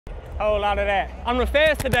Whole lot of that. I'm the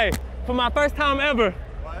feds today. For my first time ever,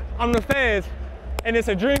 I'm the feds. And it's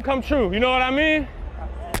a dream come true. You know what I mean?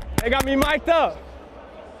 They got me mic'd up.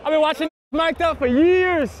 I've been watching mic'd up for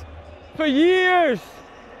years. For years.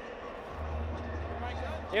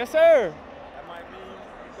 Yes, sir. That might mean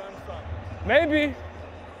you've done something. Maybe.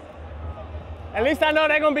 At least I know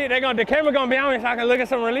the camera gonna be on me so I can look at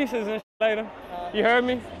some releases and shit later. You heard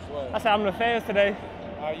me? What? I said I'm the fans today.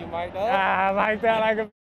 Are you mic'd up? Ah, mic'd up like a.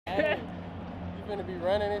 You finna be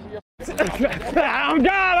running into your. I'm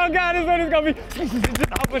God, this one is gonna be just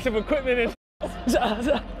a whole bunch of equipment and If you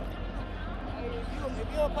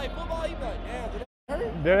don't play football, you be like, damn, did it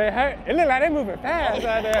hurt? do they hurt? It look like they moving fast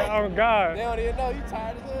out there. Oh God. They don't even know you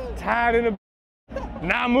tired as hell. Tired in the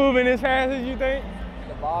not moving as fast as you think.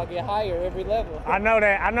 The ball get higher every level. I know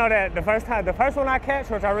that the first one I catch,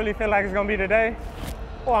 which I really feel like it's gonna be today,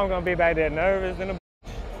 boy, I'm gonna be back there nervous in the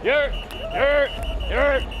Yurt.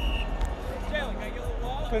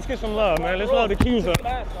 Let's get some love, man. Let's load the cues up.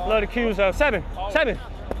 Load the cues up. Seven.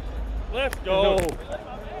 Let's go.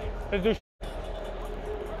 Let's do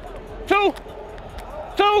two.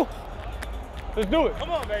 Let's do it.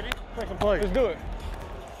 Come on, baby. Make some plays. Let's do it.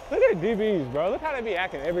 Look at DBs, bro. Look how they be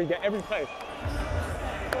acting every play.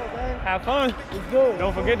 Have fun. Let's go.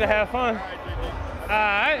 Don't forget to have fun. All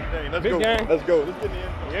right. Let's Big go. game. Let's go. Let's get in the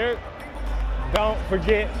end. Yeah. Don't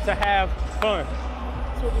forget to have fun.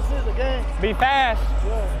 That's what this is, a game. Be fast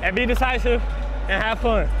and be decisive and have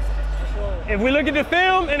fun. If we look at the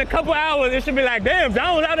film in a couple hours, it should be like, damn,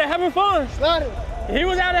 John was out there having fun. He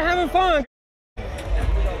was out there having fun.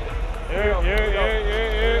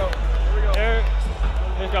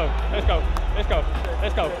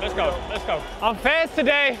 Let's go. I'm fast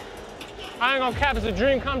today. I ain't gonna cap, it's a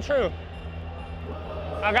dream come true.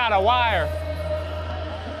 I got a wire.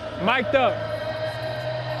 Mic'd up.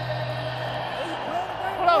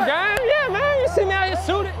 What up, gang? Yeah, man, you see me out here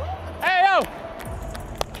suited. Hey, yo.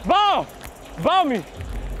 Ball me.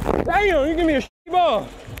 Damn, you give me a ball.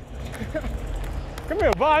 Give me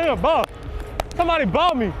a ball, I need a ball. Somebody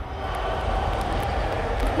ball me.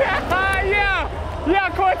 Yeah,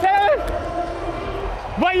 Cortez.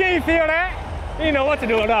 But you ain't feel that. You didn't know what to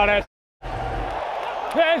do with all that.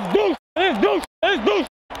 Let's do. Let's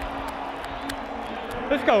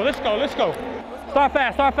go. Start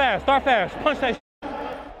fast. Punch that.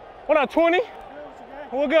 What up, 20?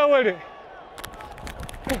 We'll go with it.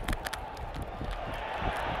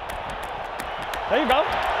 There you go.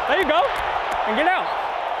 And get out.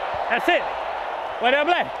 That's it. Where that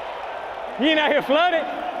black? You ain't out here flooded.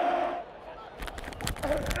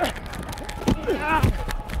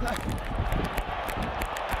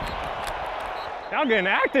 Y'all getting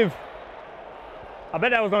active. I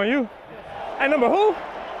bet that was on you. Hey, number who?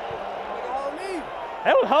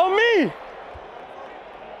 That was hold me.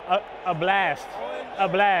 A blast.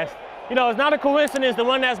 You know, it's not a coincidence. The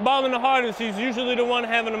one that's balling the hardest, he's usually the one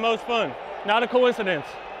having the most fun. Not a coincidence.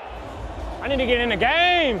 I need to get in the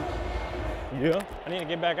game. Yeah. I need to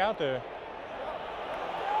get back out there.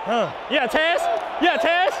 Huh. Yeah, Taz. Do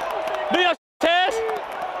your Taz.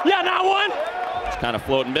 Yeah, not one. It's kind of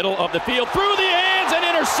floating middle of the field, through the hands and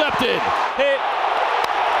intercepted. Hit.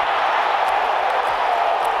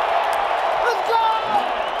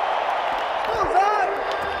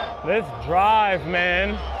 Let's drive,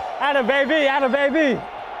 man. Atta baby.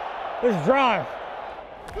 Let's drive.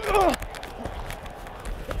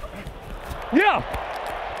 Yeah.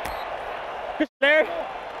 Good there.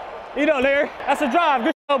 You know, Larry. That's a drive.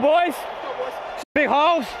 Good job, boys. Big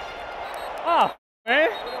hogs. Oh,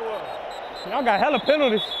 man. Y'all got hella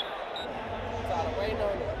penalties.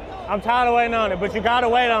 I'm tired of waiting on it, but you gotta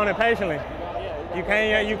wait on it patiently. You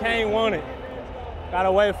can't want it.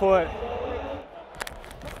 Gotta wait for it.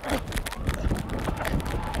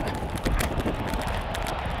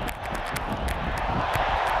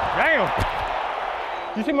 Damn.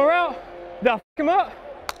 You see my route? Did I f him up?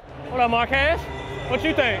 What up, Marquez? What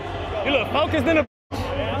you think? You look focused in the.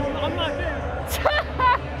 I'm not there.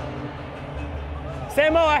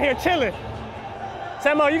 Samo out here chilling.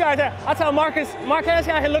 Samo, you guys, I tell Marquez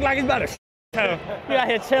out here look like he's about to. You out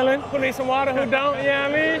here chilling, putting in some water. Who don't? You know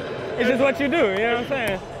what I mean? It's just what you do. You know what I'm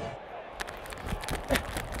saying?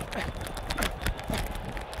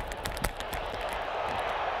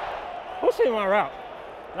 Who seen my route?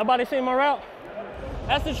 Nobody seen my route?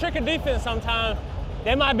 That's the trick of defense sometimes.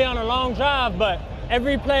 They might be on a long drive, but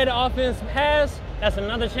every play the offense has, that's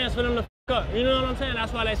another chance for them to f up. You know what I'm saying?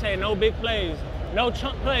 That's why they say no big plays, no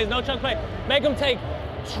chunk plays. Make them take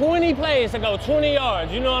 20 plays to go 20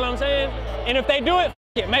 yards. You know what I'm saying? And if they do it,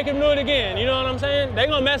 make them do it again. You know what I'm saying? They're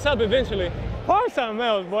gonna mess up eventually. Or something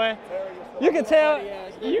else, boy. You can tell.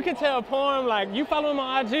 You can tell Parham, like, you follow him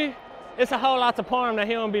on IG, it's a whole lot to Parham that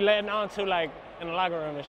he don't be letting on to, like, in the locker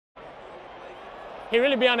room and shit. He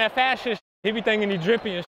really be on that fast shit. He be thinking he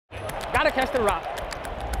drippy and shit. Gotta catch the rock.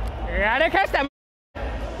 Gotta catch that.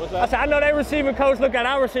 I said, I know they receiving coach look at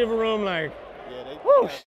our receiver room like, Yeah, they whoo,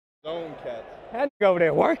 zone catch. that nigga over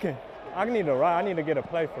there working. I need to get a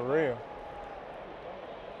play for real.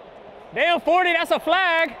 Damn, 40, that's a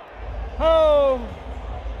flag. Oh.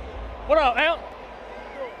 What up, Amp?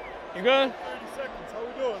 You good? 30 seconds. How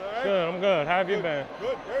we doing, all right? Good, I'm good. How have you been?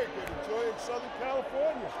 Good, very good. Enjoying Southern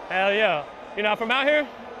California. Hell yeah. You're not from out here?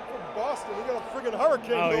 From Boston, we got a friggin'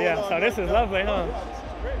 hurricane Oh going yeah, on so this right is now. lovely, huh? Oh, yeah, this is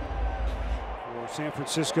great. For San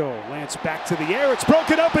Francisco, Lance back to the air. It's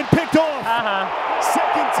broken up and picked off.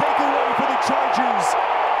 Second takeaway for the Chargers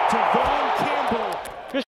to Vaughn Campbell.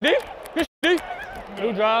 Good D. Good D.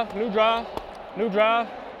 New drive, new drive, new drive.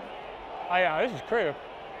 Oh yeah, this is crib.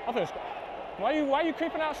 I'm finna score. Why you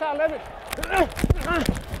creeping outside, Levitt?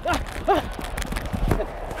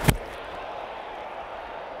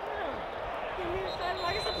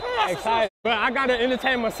 Excited, but I gotta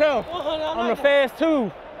entertain myself. I'm the fast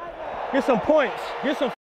too. Get some points. Get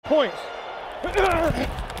some points. I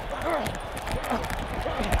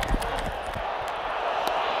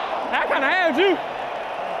kinda had you.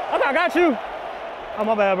 I thought I got you. Oh,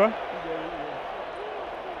 my bad, bro.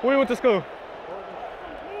 Where you went to school?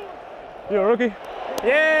 You a rookie?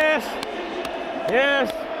 Yes.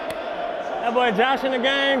 Yes. That boy Josh in the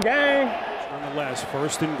game. Nonetheless,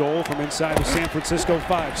 first and goal from inside the San Francisco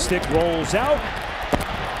 5. Stick rolls out.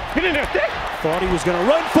 Get in there, Stick. Thought he was going to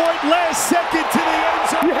run for it. Last second to the end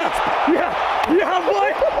zone. Yeah,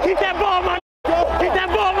 boy. Keep that ball, my bro. Keep that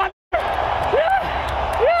ball, my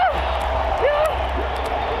Yeah.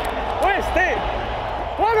 Where's Stick?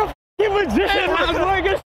 What the f***ing magician, my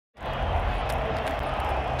boy?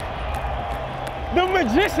 The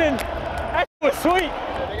magician. That was sweet.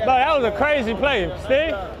 Bro, that was a crazy play.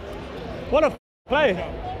 Stick. What a play.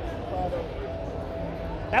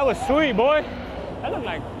 That was sweet, boy. That looked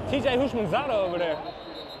like TJ Hushmanzada over there.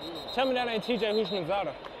 Tell me that ain't TJ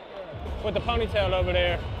Hushmanzada with the ponytail over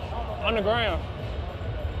there on the ground.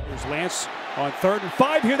 Here's Lance on 3rd and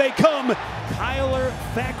 5. Here they come. Kyler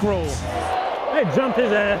Fackrell. They jumped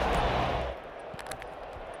his ass.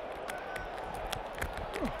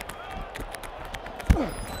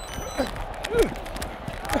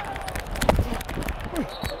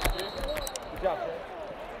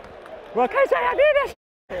 Well, can't say I did this.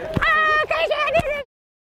 Can't say I did this.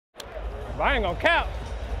 But I ain't gonna cap.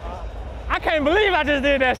 I can't believe I just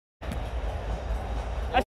did that.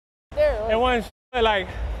 It wasn't like,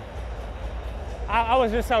 I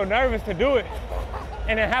was just so nervous to do it.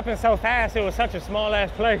 And it happened so fast, it was such a small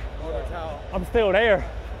ass play. I'm still there.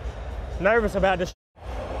 Nervous about this.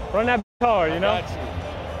 Run that hard, you know?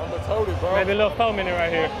 I'm gonna tote it, bro. Maybe a little 4 minute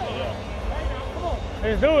right here.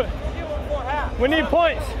 Let's do it. We need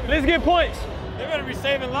points. Let's get points. They better be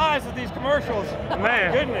saving lives with these commercials.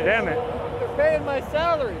 Man, Goodness. damn it. They're paying my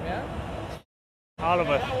salary, man. All of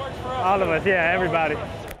us. All of us, yeah, everybody.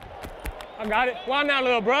 I got it. Why not,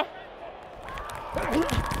 little bro?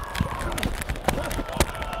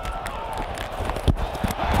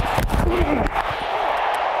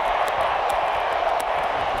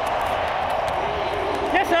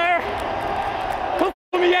 Yes, sir. Come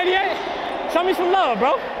with me, 88. Show me some love,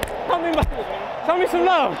 bro. Show me some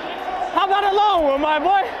love. How about a long one, my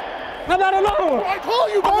boy? How about a long one? I call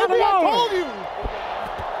you, baby. I called you.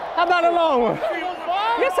 How about a long one?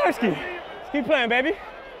 Yes, Sirski. Keep playing, baby.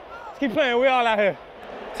 Keep playing. We all out here.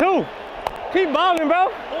 2. Keep balling, bro.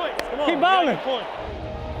 Keep balling.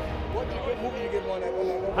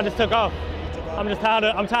 I just took off. I'm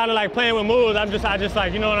tired of like playing with moves. I just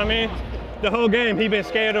like, you know what I mean? The whole game, he been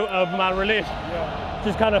scared of my release.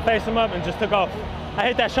 Just kind of faced him up and just took off. I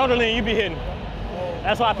hit that shoulder lean you be hitting.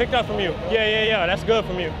 That's why I picked up from you. Yeah. That's good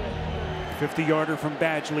from you. 50-yarder from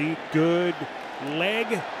Badgley. Good leg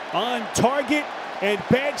on target, and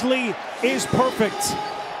Badgley is perfect.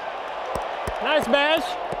 Nice badge.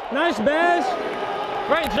 Nice badge.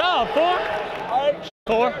 Great job,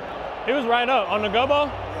 4. He was right up on the go ball.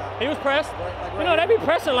 He was pressed. You know, they be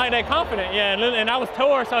pressing like they confident. Yeah, and I was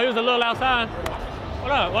tore, so he was a little outside.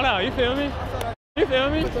 What up? You feel me? You feel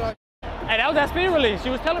me? Hey, that was that speed release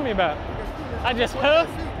you was telling me about. I just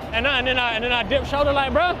and then I dip shoulder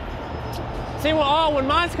like, bro. See, when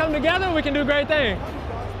minds come together, we can do great things.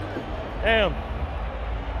 Damn,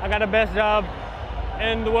 I got the best job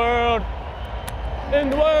in the world. In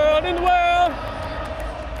the world.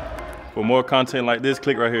 For more content like this,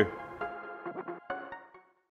 click right here.